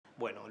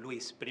Bueno,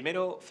 Luis,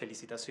 primero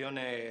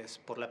felicitaciones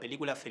por la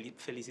película,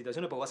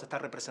 felicitaciones porque vas a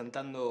estar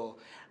representando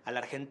a la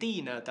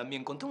Argentina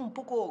también. Contame un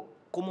poco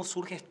cómo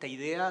surge esta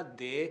idea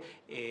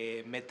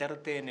de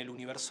meterte en el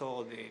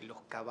universo de los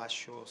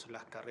caballos,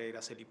 las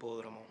carreras, el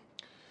hipódromo.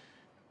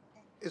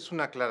 Es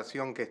una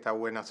aclaración que está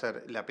buena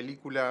hacer. La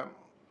película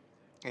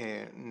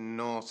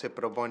no se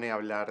propone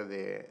hablar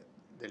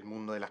del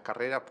mundo de las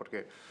carreras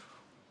porque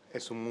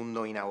es un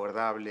mundo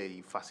inabordable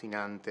y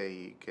fascinante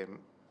y que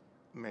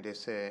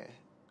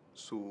merece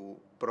su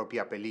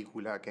propia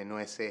película, que no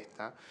es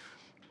esta.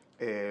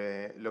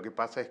 Lo que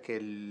pasa es que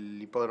el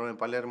hipódromo de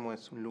Palermo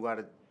es un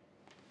lugar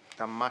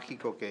tan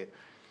mágico que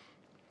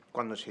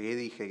cuando llegué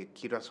dije,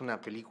 quiero hacer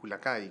una película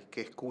acá, y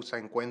qué excusa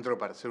encuentro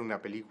para hacer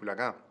una película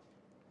acá.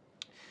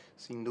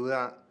 Sin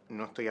duda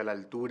no estoy a la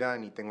altura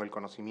ni tengo el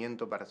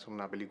conocimiento para hacer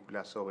una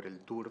película sobre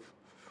el turf,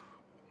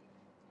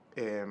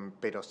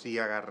 pero sí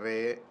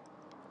agarré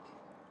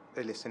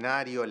el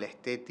escenario, la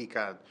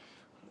estética,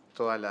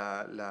 toda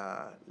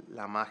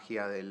la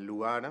magia del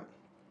lugar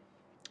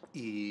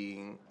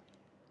y,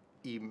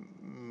 y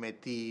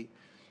metí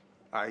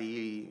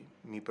ahí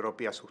mi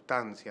propia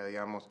sustancia,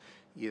 digamos,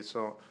 y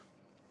eso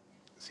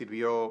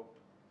sirvió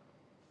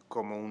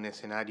como un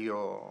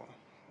escenario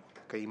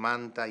que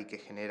imanta y que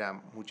genera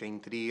mucha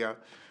intriga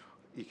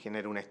y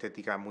genera una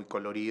estética muy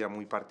colorida,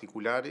 muy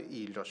particular,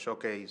 y los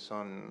jockeys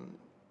son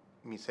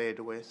mis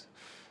héroes.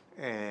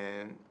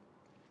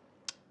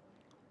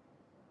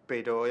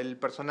 Pero el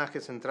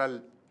personaje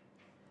central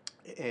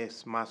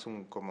es más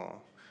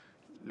como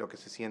lo que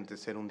se siente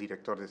ser un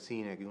director de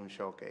cine que un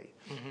jockey.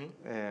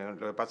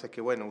 Lo que pasa es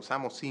que, bueno,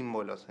 usamos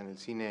símbolos en el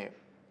cine,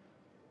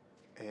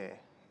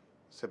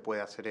 se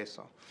puede hacer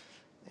eso.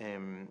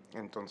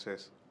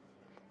 Entonces,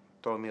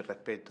 todo mi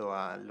respeto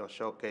a los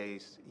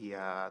jockeys y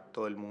a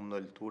todo el mundo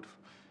del turf.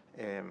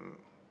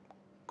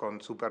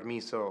 Con su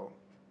permiso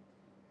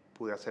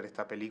pude hacer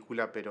esta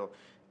película, pero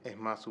es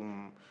más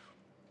un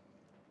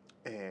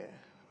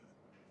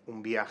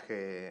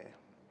viaje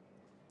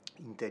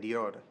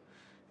interior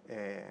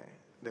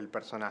del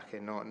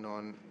personaje.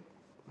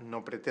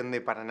 No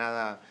pretende para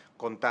nada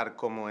contar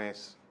cómo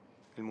es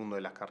el mundo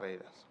de las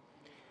carreras.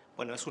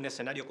 Bueno, es un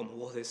escenario, como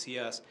vos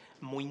decías,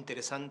 muy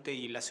interesante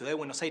y la ciudad de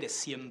Buenos Aires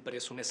siempre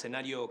es un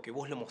escenario que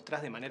vos lo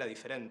mostrás de manera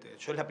diferente.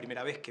 Yo es la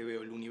primera vez que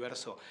veo el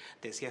universo,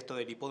 te decía esto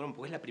del hipódromo,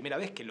 porque es la primera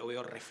vez que lo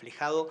veo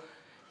reflejado,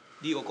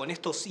 digo, con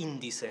estos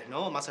índices,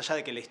 ¿no? Más allá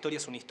de que la historia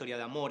es una historia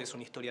de amor, es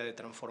una historia de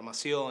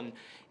transformación,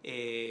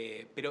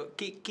 pero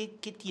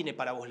 ¿qué tiene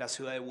para vos la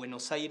ciudad de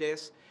Buenos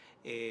Aires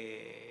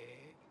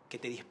que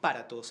te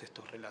dispara todos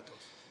estos relatos?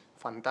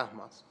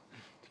 Fantasmas,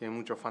 tiene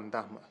muchos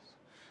fantasmas.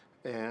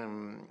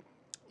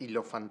 Y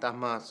los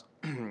fantasmas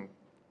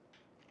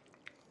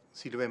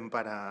sirven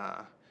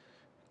para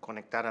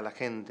conectar a la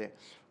gente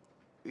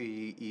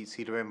y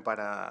sirven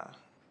para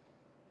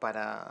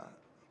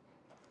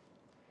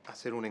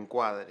hacer un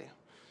encuadre.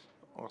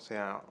 O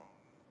sea,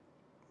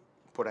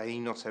 por ahí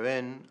no se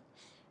ven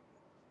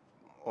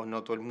o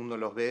no todo el mundo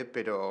los ve,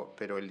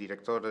 pero el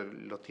director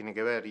los tiene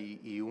que ver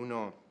y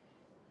uno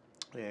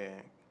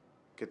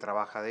que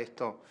trabaja de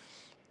esto,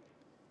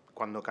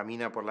 cuando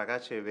camina por la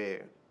calle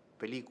ve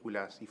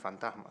películas y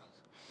fantasmas.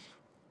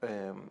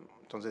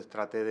 Entonces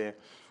traté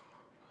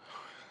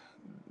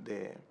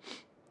de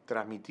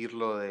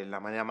transmitirlo de la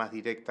manera más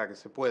directa que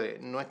se puede.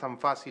 No es tan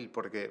fácil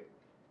porque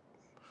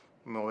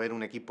mover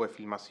un equipo de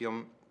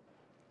filmación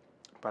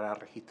para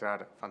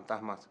registrar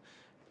fantasmas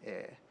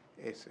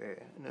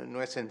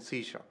no es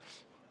sencillo.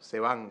 Se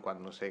van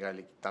cuando llega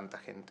tanta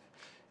gente.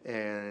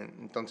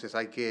 Entonces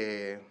hay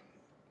que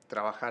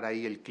trabajar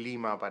ahí el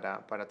clima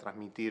para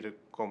transmitir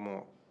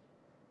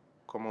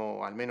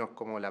al menos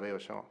cómo la veo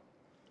yo.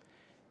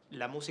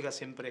 La música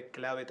siempre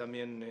clave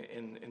también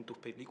en tus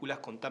películas.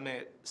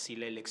 Contame si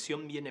la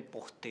elección viene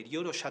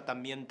posterior o ya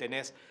también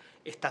tenés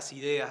estas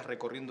ideas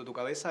recorriendo tu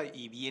cabeza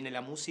y viene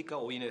la música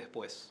o viene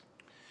después.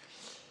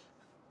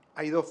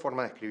 Hay dos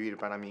formas de escribir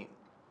para mí,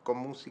 con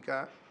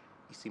música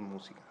y sin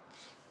música.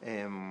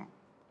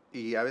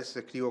 Y a veces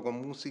escribo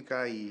con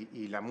música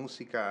y la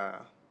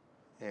música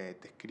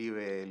te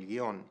escribe el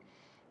guión.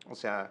 O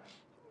sea,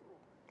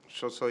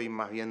 yo soy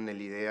más bien de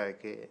la idea de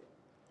que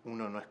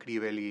uno no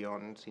escribe el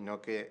guión,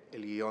 sino que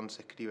el guión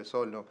se escribe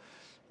solo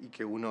y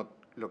que uno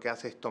lo que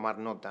hace es tomar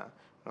nota,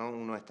 ¿no?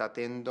 Uno está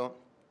atento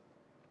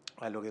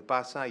a lo que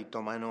pasa y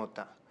toma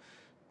nota.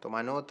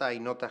 Toma nota, hay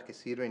notas que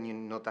sirven y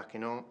notas que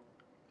no,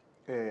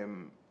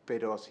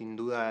 pero sin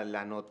duda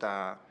la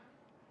nota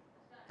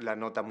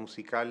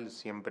musical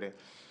siempre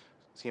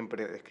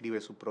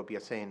describe su propia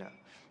escena.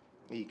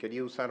 Y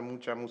quería usar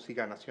mucha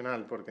música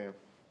nacional porque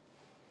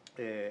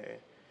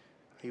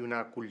hay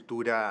una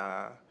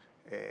cultura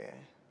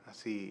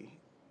así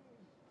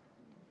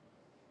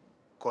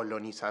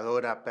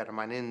colonizadora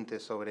permanente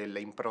sobre la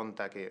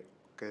impronta que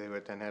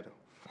debe tener.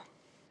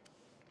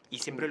 Y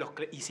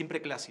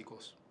siempre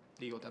clásicos,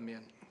 digo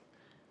también.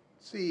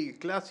 Sí,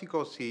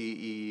 clásicos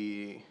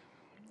y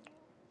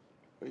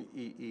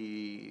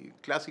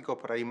clásicos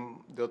por ahí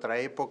de otra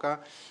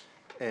época,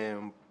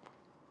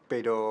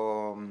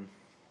 pero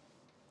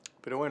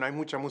Pero bueno, hay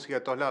mucha música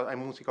de todos lados, hay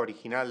música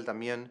original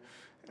también.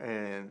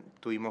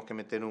 Tuvimos que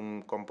meter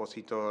un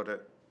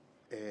compositor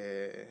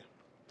de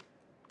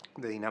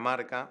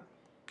Dinamarca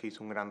que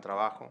hizo un gran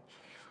trabajo,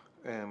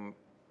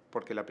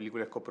 porque la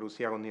película es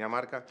coproducida con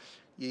Dinamarca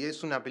y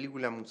es una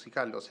película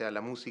musical, o sea,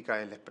 la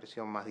música es la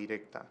expresión más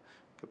directa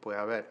que puede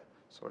haber,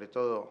 sobre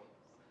todo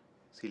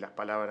si las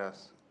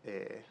palabras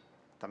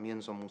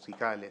también son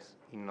musicales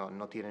y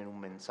no tienen un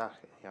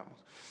mensaje, digamos.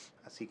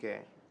 Así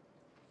que,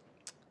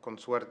 con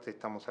suerte,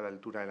 estamos a la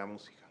altura de la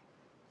música.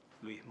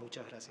 Luis,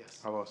 muchas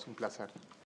gracias. A vos, un placer.